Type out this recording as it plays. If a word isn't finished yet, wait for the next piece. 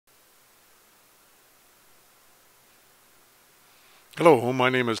Hello, my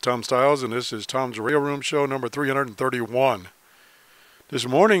name is Tom Stiles, and this is Tom's Radio Room Show number 331. This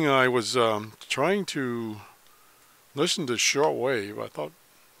morning I was trying to listen to Shortwave. I thought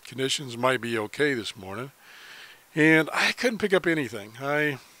conditions might be okay this morning, and I couldn't pick up anything.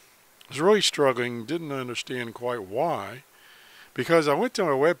 I was really struggling, didn't understand quite why, because I went to my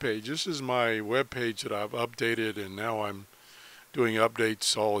webpage. This is my webpage that I've updated, and now I'm doing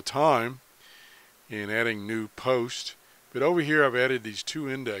updates all the time and adding new posts. But over here I've added these two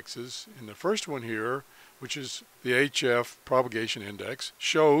indexes, and the first one here, which is the HF propagation index,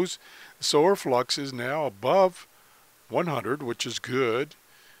 shows the solar flux is now above 100, which is good.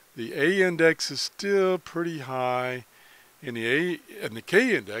 The A index is still pretty high, and the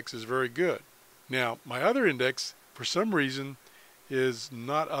K index is very good. Now my other index, for some reason, is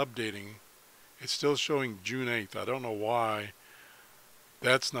not updating. It's still showing June 8th. I don't know why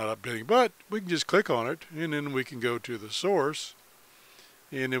that's not updating, but we can just click on it, and then we can go to the source,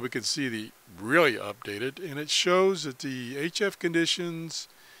 and then we can see the really updated, and it shows that the HF conditions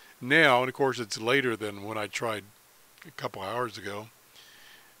now, and of course it's later than when I tried a couple hours ago,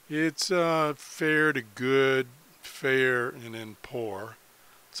 it's fair to good, fair, and then poor.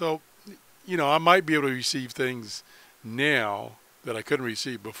 So, you know, I might be able to receive things now that I couldn't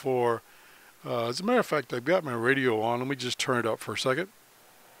receive before. As a matter of fact, I've got my radio on. Let me just turn it up for a second.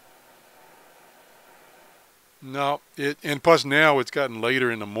 No, and plus now it's gotten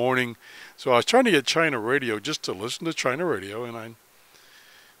later in the morning, so I was trying to get China radio just to listen to China radio, and I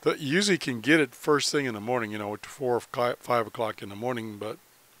usually can get it first thing in the morning, you know, at 4 or 5 o'clock in the morning, but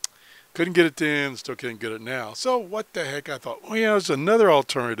couldn't get it then, still can't get it now. So what the heck, I thought, well, yeah, there's another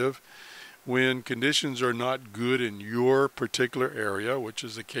alternative when conditions are not good in your particular area, which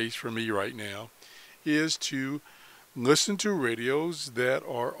is the case for me right now, is to listen to radios that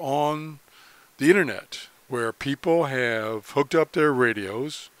are on the internet, where people have hooked up their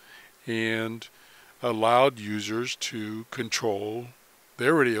radios and allowed users to control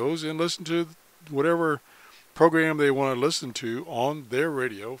their radios and listen to whatever program they want to listen to on their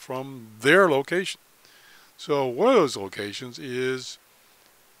radio from their location. So one of those locations is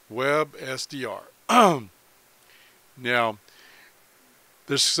WebSDR. Now,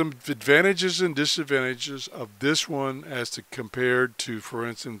 there's some advantages and disadvantages of this one as compared to, for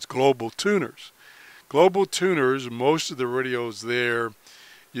instance, global tuners. Global tuners, most of the radios there,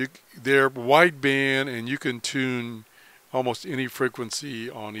 they're wideband, and you can tune almost any frequency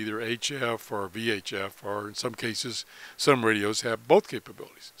on either HF or VHF, or in some cases, some radios have both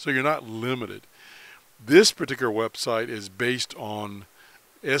capabilities. So you're not limited. This particular website is based on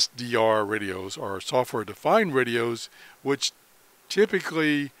SDR radios, or software-defined radios, which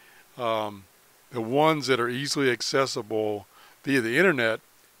typically the ones that are easily accessible via the internet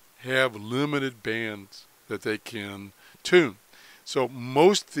have limited bands that they can tune. So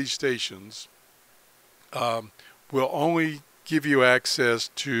most of these stations will only give you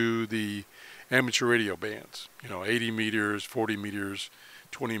access to the amateur radio bands, you know, 80 meters, 40 meters,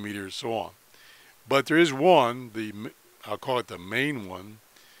 20 meters, so on. But there is one, I'll call it the main one,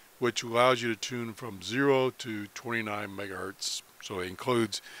 which allows you to tune from 0 to 29 megahertz. So it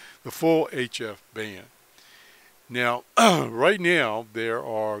includes the full HF band. Now, right now, there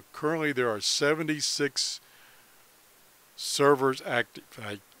are 76 servers active.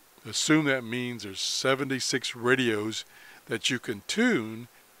 I assume that means there's 76 radios that you can tune,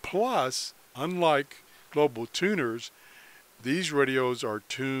 plus, unlike global tuners, these radios are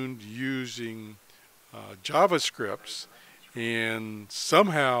tuned using JavaScripts, and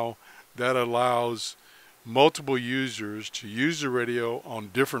somehow that allows multiple users to use the radio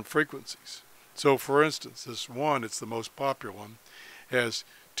on different frequencies. So for instance, this one, it's the most popular one, has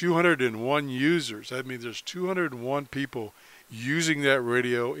 201 users. That means there's 201 people using that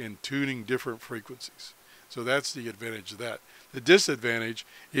radio and tuning different frequencies. So that's the advantage of that. The disadvantage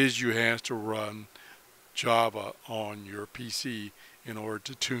is you have to run Java on your PC in order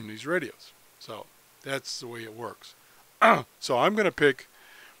to tune these radios. So that's the way it works. So I'm going to pick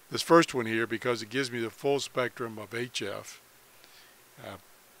this first one here because it gives me the full spectrum of HF.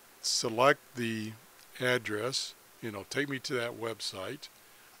 Select the address, you know, take me to that website.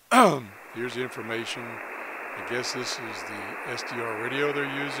 Here's the information. I guess this is the SDR radio they're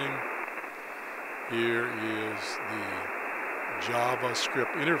using. Here is the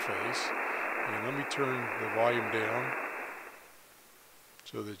JavaScript interface. And let me turn the volume down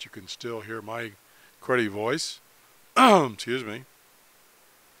so that you can still hear my cruddy voice. Excuse me.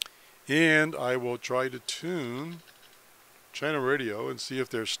 And I will try to tune China radio and see if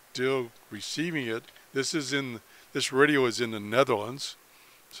they're still receiving it. This radio is in the Netherlands,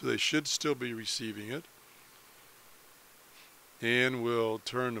 so they should still be receiving it. and we'll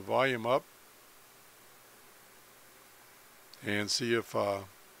turn the volume up and see if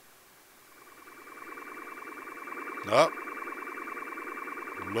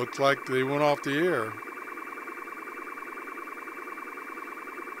looked like they went off the air.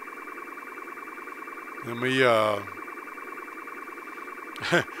 And we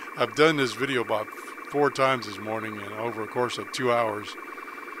I've done this video about 4 times this morning, and over a course of 2 hours,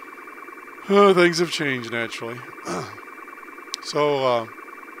 things have changed naturally. So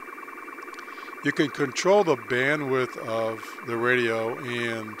you can control the bandwidth of the radio,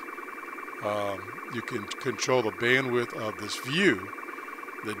 and you can control the bandwidth of this view.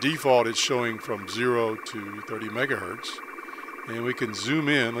 The default is showing from 0 to 30 megahertz. And we can zoom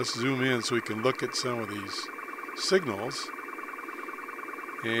in. Let's zoom in so we can look at some of these signals.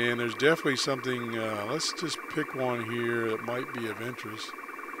 And there's definitely something, let's just pick one here that might be of interest.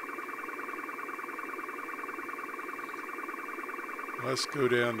 Let's go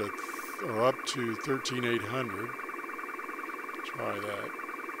down to, or up to 13800. Try that.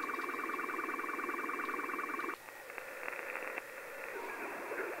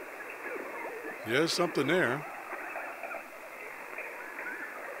 Yeah, there's something there.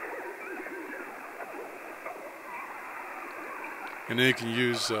 And then you can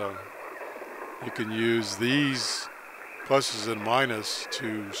use these pluses and minus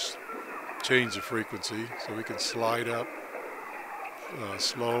to change the frequency. So we can slide up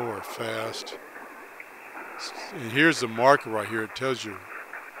slow or fast. And here's the marker right here. It tells you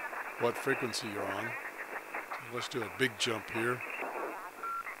what frequency you're on. So let's do a big jump here.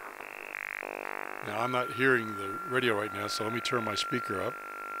 Now I'm not hearing the radio right now, so let me turn my speaker up.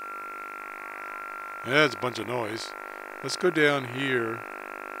 Yeah, it's a bunch of noise. Let's go down here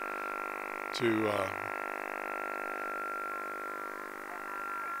to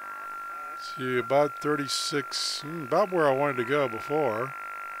about 36, about where I wanted to go before.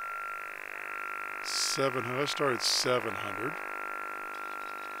 700. Let's start at 700.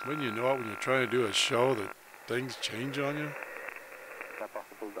 When you know it, when you're trying to do a show, that things change on you.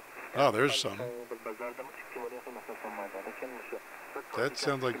 Oh, there's some. That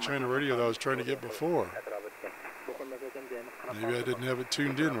sounds like China radio that I was trying to get before. Maybe I didn't have it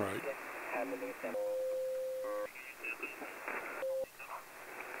tuned in right.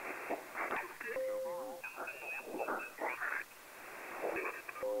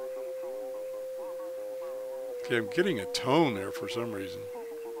 Okay, I'm getting a tone there for some reason.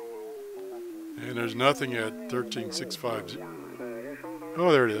 And there's nothing at 13650.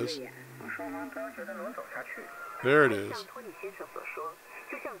 Oh, there it is. There it is.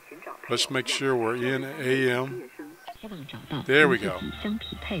 Let's make sure we're in AM. There we go.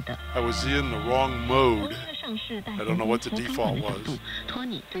 I was in the wrong mode. I don't know what the default was.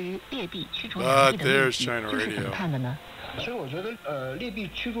 But there's China radio.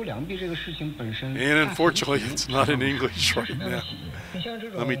 And unfortunately, it's not in English right now.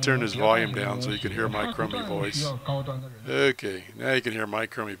 Let me turn this volume down so you can hear my crummy voice. Okay, now you can hear my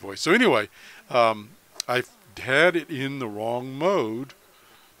crummy voice. So anyway, I had it in the wrong mode.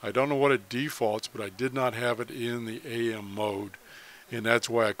 I don't know what it defaults, but I did not have it in the AM mode, and that's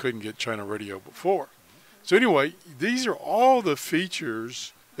why I couldn't get China radio before. So anyway, these are all the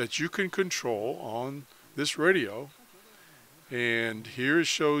features that you can control on this radio. And here it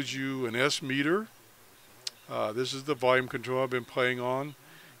shows you an S meter. This is the volume control I've been playing on.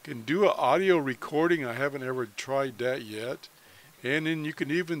 Can do an audio recording. I haven't ever tried that yet. And then you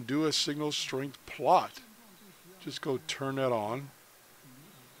can even do a signal strength plot. Just go turn that on.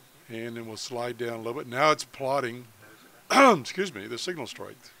 And then we'll slide down a little bit. Now it's plotting, excuse me, the signal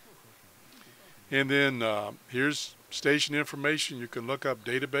strength. And then here's station information. You can look up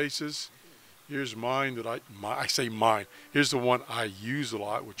databases. Here's mine that I say mine. Here's the one I use a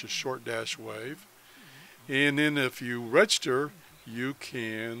lot, which is Shortwave. And then if you register, you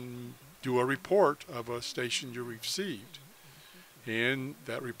can do a report of a station you received. And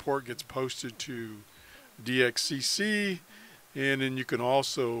that report gets posted to DXCC. And then you can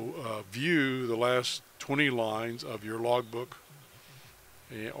also view the last 20 lines of your logbook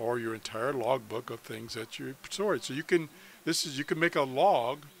or your entire logbook of things that you stored. So you can make a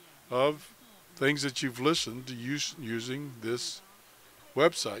log of things that you've listened to using this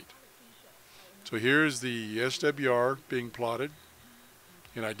website. So here's the SWR being plotted,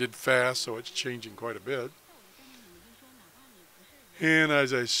 and I did fast, so it's changing quite a bit. And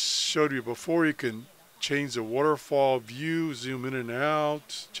as I showed you before, you can change the waterfall view, zoom in and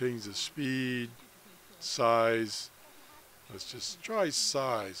out, change the speed, size. Let's just try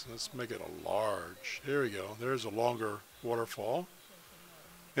size. Let's make it a large. There we go. There's a longer waterfall.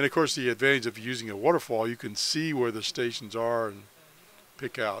 And of course, the advantage of using a waterfall, you can see where the stations are and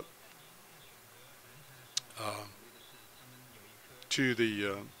pick out to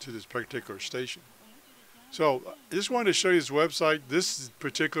this particular station. So I just wanted to show you this website. This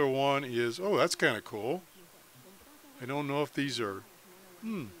particular one is, oh, that's kind of cool. I don't know if these are,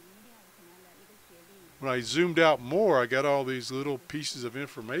 when I zoomed out more, I got all these little pieces of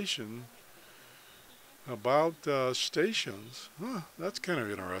information about stations. Huh, that's kind of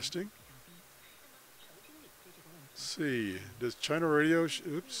interesting. Let's see, does China Radio,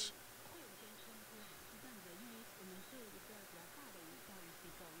 oops.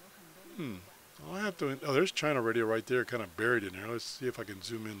 I'll have to, oh, there's China Radio right there, kind of buried in there. Let's see if I can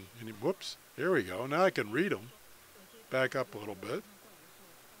zoom in. Whoops, there we go. Now I can read them. Back up a little bit.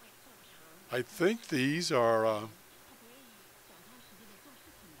 I think these are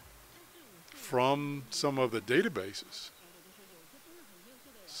from some of the databases.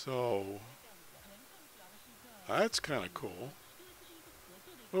 So that's kind of cool.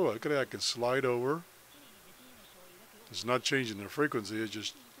 Oh, look at that. I can slide over. It's not changing the frequency, it's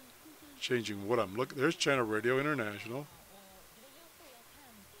just changing what I'm looking. There's China Radio International.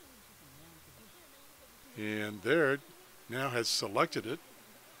 And there it now has selected it.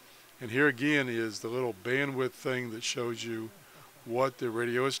 And here again is the little bandwidth thing that shows you what the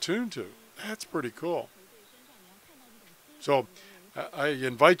radio is tuned to. That's pretty cool. So I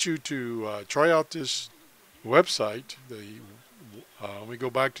invite you to try out this website. Let me go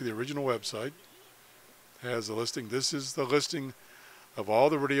back to the original website. It has a listing. This is the listing of all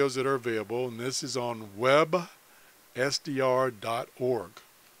the radios that are available, and this is on WebSDR.org.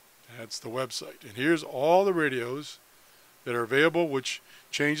 That's the website. And here's all the radios that are available, which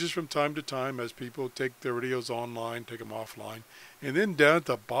changes from time to time as people take their radios online, take them offline. And then down at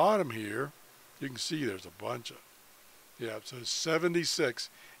the bottom here, you can see there's a bunch of, yeah, it says 76.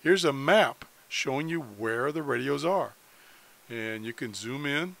 Here's a map showing you where the radios are. And you can zoom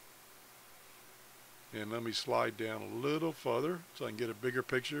in. And let me slide down a little further so I can get a bigger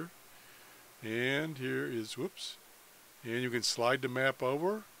picture. And here is, whoops. And you can slide the map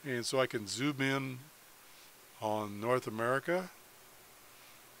over. And so I can zoom in on North America.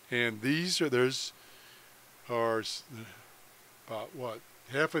 And there's about what,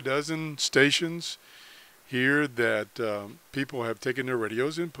 half a dozen stations here that people have taken their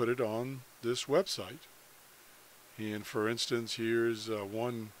radios and put it on this website. And for instance, here's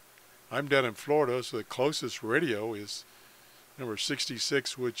one. I'm down in Florida, so the closest radio is number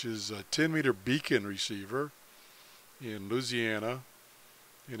 66, which is a 10-meter beacon receiver in Louisiana.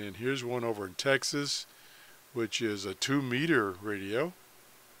 And then here's one over in Texas, which is a 2-meter radio.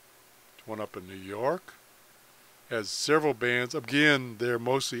 One up in New York. Has several bands. Again, they're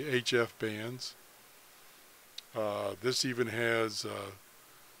mostly HF bands. This even has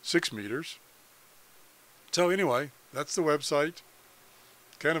 6 meters. So anyway, that's the website.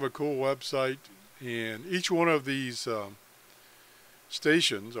 Kind of a cool website. And each one of these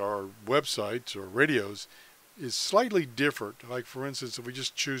stations or websites or radios is slightly different. Like for instance, if we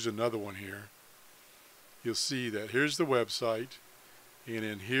just choose another one here, you'll see that here's the website. And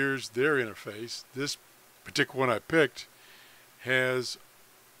then here's their interface. This particular one I picked has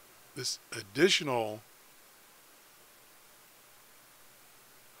this additional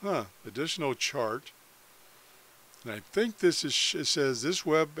chart. And I think this is, it says this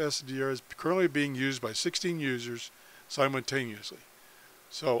WebSDR is currently being used by 16 users simultaneously.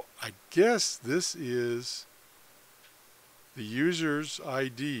 So I guess this is the user's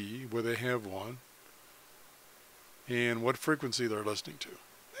ID, where they have one, and what frequency they're listening to.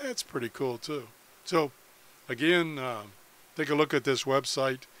 That's pretty cool too. So again, take a look at this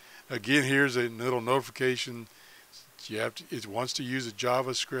website. Again, here's a little notification. It wants to use a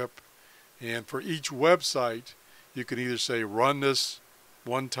JavaScript, and for each website you can either say run this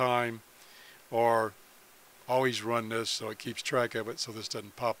one time or always run this, so it keeps track of it so this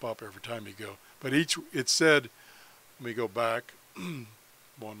doesn't pop up every time you go. But it said, let me go back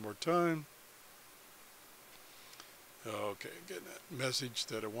one more time. Okay, getting that message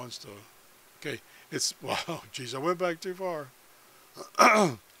that it wants to, okay, it's, wow, geez, I went back too far.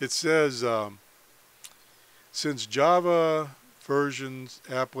 It says, since Java versions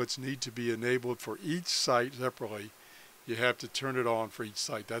applets need to be enabled for each site separately, you have to turn it on for each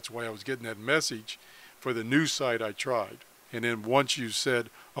site. That's why I was getting that message for the new site I tried. And then once you said,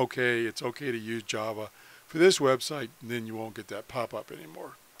 okay, it's okay to use Java for this website, then you won't get that pop-up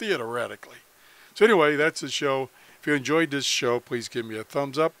anymore, theoretically. So anyway, that's the show. If you enjoyed this show, please give me a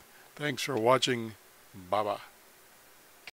thumbs up. Thanks for watching. Bye-bye.